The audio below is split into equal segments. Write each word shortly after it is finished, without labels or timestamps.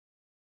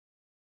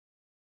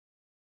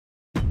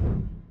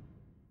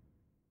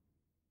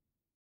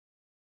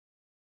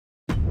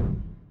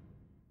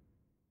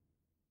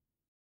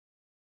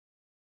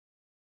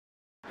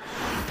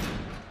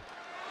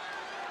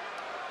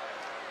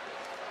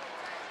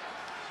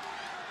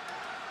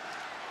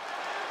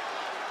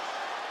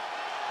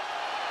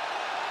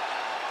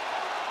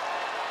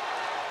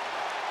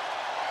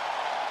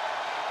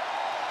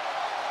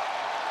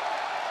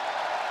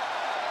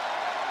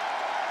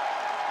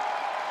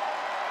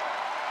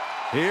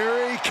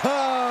Here he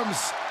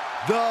comes,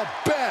 the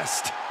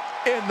best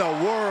in the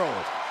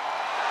world.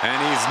 And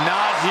he's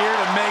not here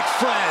to make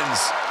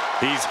friends.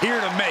 He's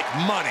here to make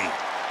money.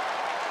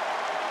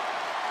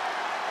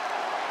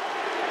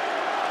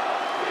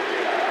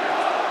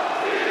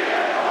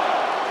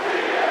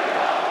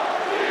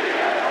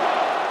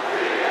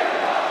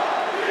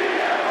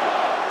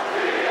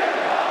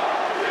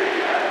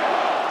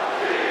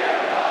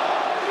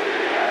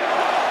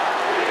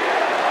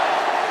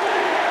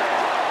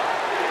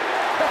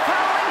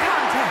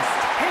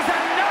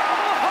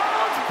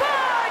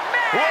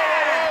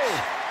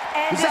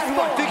 Is that who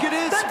I think it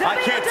is? I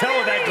can't tell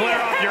with that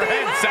glare off your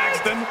head,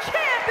 Saxton.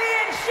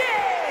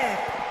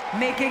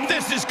 Championship!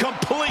 This is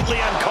completely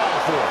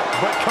uncalled for,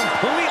 but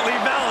completely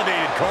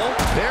validated, Cole.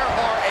 There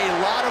are a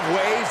lot of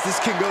ways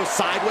this can go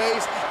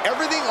sideways.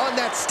 Everything on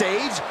that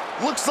stage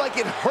looks like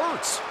it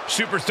hurts.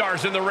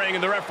 Superstars in the ring,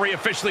 and the referee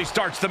officially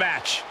starts the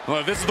match.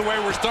 Well, if this is the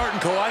way we're starting,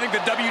 Cole, I think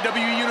the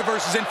WWE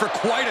Universe is in for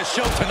quite a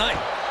show tonight.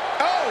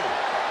 Oh!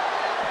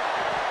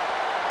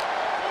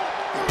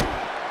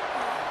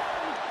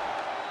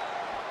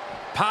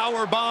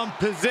 Powerbomb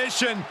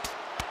position.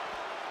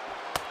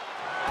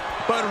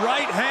 But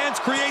right hands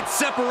create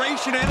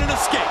separation and an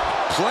escape.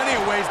 Plenty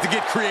of ways to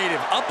get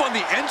creative. Up on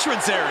the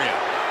entrance area.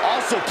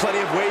 Also plenty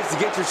of ways to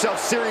get yourself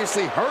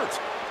seriously hurt.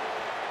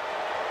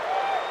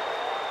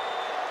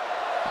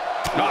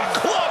 A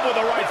club with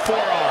a right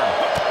forearm.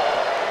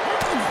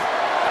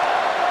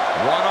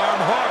 One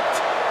arm hooked.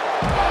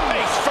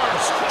 Face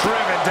first.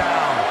 Driven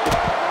down.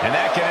 And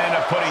that can end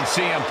up putting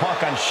CM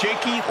Punk on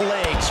shaky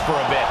legs for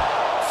a bit.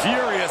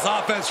 Furious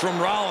offense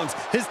from Rollins.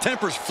 His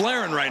temper's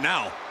flaring right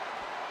now.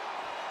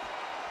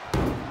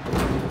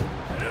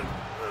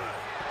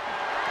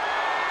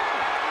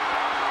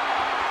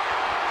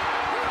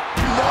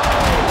 No!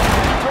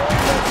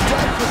 Throwing those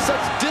strikes with such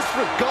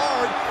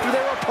disregard for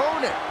their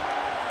opponent.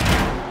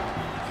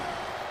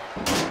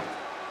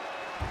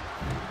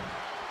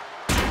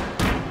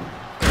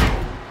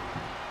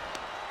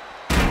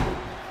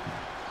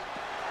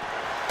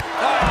 I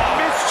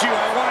missed you.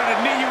 I wanted to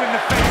knee you in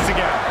the face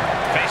again.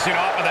 Facing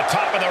off at the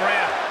top of the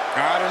ramp.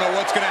 I don't know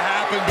what's going to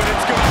happen, but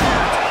it's going to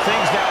hurt.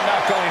 Things now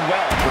not going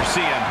well for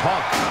CM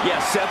Punk. Yeah,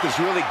 Seth is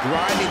really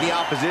grinding the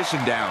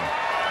opposition down.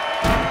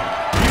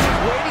 He was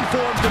waiting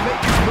for him to make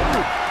his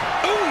move.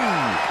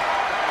 Ooh!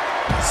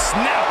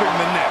 Snapping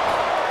the neck.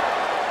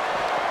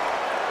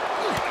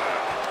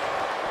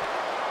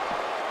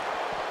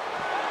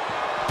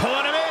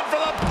 Pulling him in for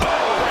the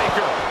bone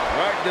breaker.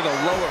 Right to the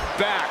lower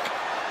back.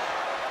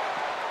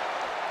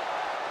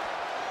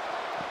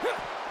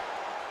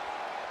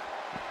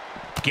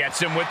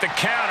 Gets him with the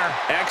counter.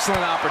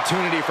 Excellent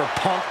opportunity for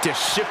Punk to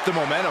shift the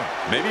momentum.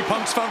 Maybe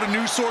Punk's found a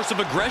new source of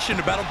aggression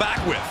to battle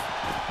back with.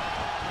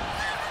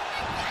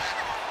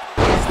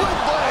 Slick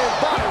by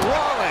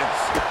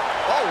Rollins.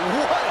 Oh,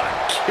 what a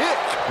kick.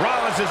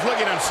 Rollins is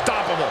looking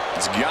unstoppable.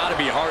 It's got to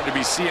be hard to be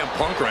CM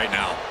Punk right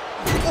now.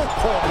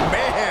 Oh,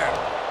 man.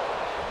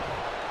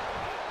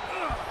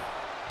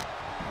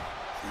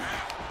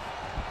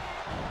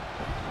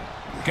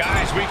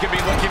 Guys, we could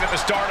be looking at the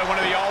start of one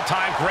of the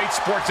all-time great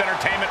sports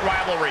entertainment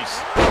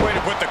rivalries. Way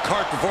to put the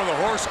cart before the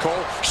horse,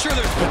 Cole. Sure,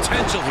 there's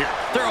potential here.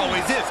 There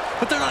always is.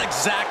 But they're not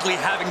exactly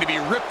having to be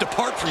ripped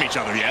apart from each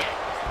other yet.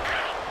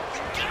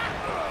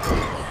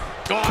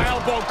 Oh,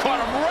 elbow caught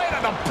him right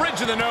on the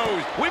bridge of the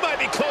nose. We might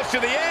be close to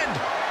the end.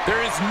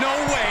 There is no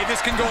way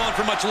this can go on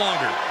for much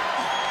longer.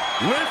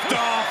 Lift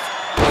off.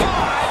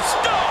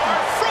 5-star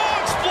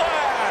frog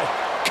splash.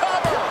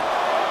 Cover.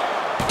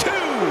 2.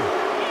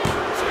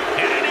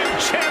 And a new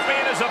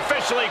champion is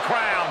officially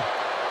crowned.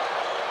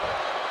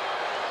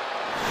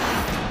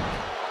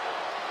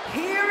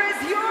 Here is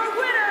your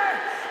winner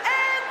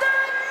and the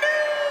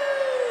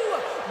new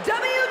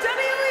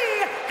WWE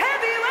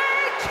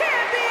Heavyweight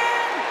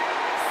Champion,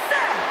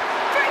 Seth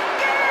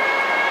Freakin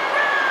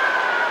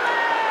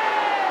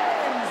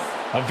Rollins!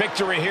 A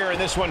victory here in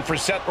this one for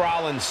Seth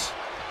Rollins.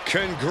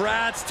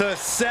 Congrats to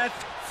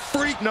Seth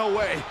Freak. No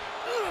way.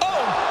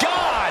 Oh,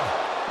 God!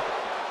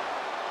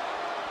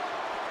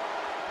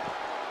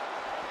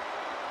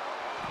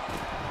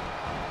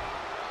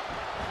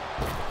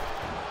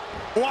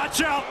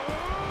 Watch out.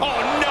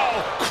 Oh,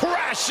 no!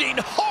 Crashing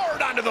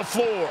hard onto the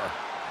floor.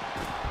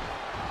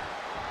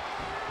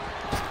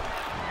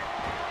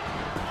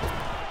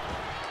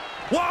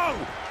 Whoa.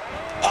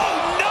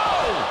 Oh, no!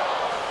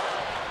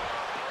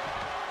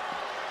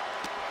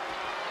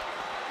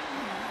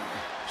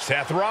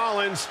 Seth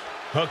Rollins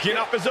hooking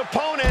up his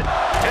opponent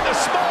in the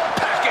small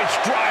package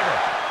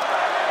driver.